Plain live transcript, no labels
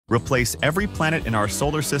Replace every planet in our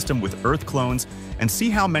solar system with Earth clones and see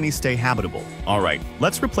how many stay habitable. Alright,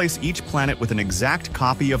 let's replace each planet with an exact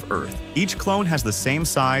copy of Earth. Each clone has the same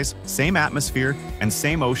size, same atmosphere, and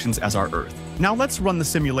same oceans as our Earth. Now let's run the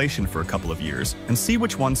simulation for a couple of years and see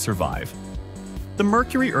which ones survive. The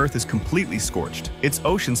Mercury Earth is completely scorched. Its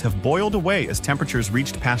oceans have boiled away as temperatures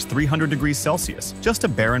reached past 300 degrees Celsius, just a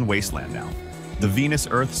barren wasteland now. The Venus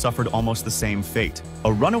Earth suffered almost the same fate.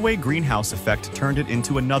 A runaway greenhouse effect turned it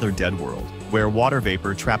into another dead world, where water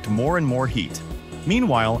vapor trapped more and more heat.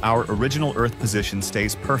 Meanwhile, our original Earth position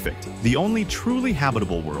stays perfect, the only truly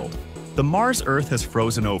habitable world. The Mars Earth has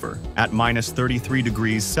frozen over. At minus 33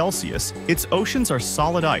 degrees Celsius, its oceans are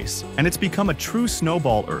solid ice, and it's become a true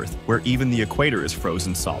snowball Earth where even the equator is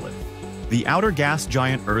frozen solid. The outer gas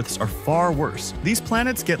giant Earths are far worse. These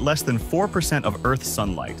planets get less than 4% of Earth's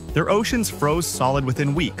sunlight. Their oceans froze solid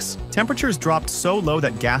within weeks. Temperatures dropped so low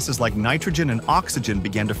that gases like nitrogen and oxygen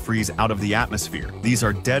began to freeze out of the atmosphere. These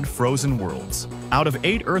are dead frozen worlds. Out of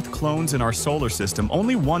 8 Earth clones in our solar system,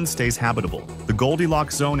 only one stays habitable. The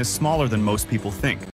Goldilocks zone is smaller than most people think.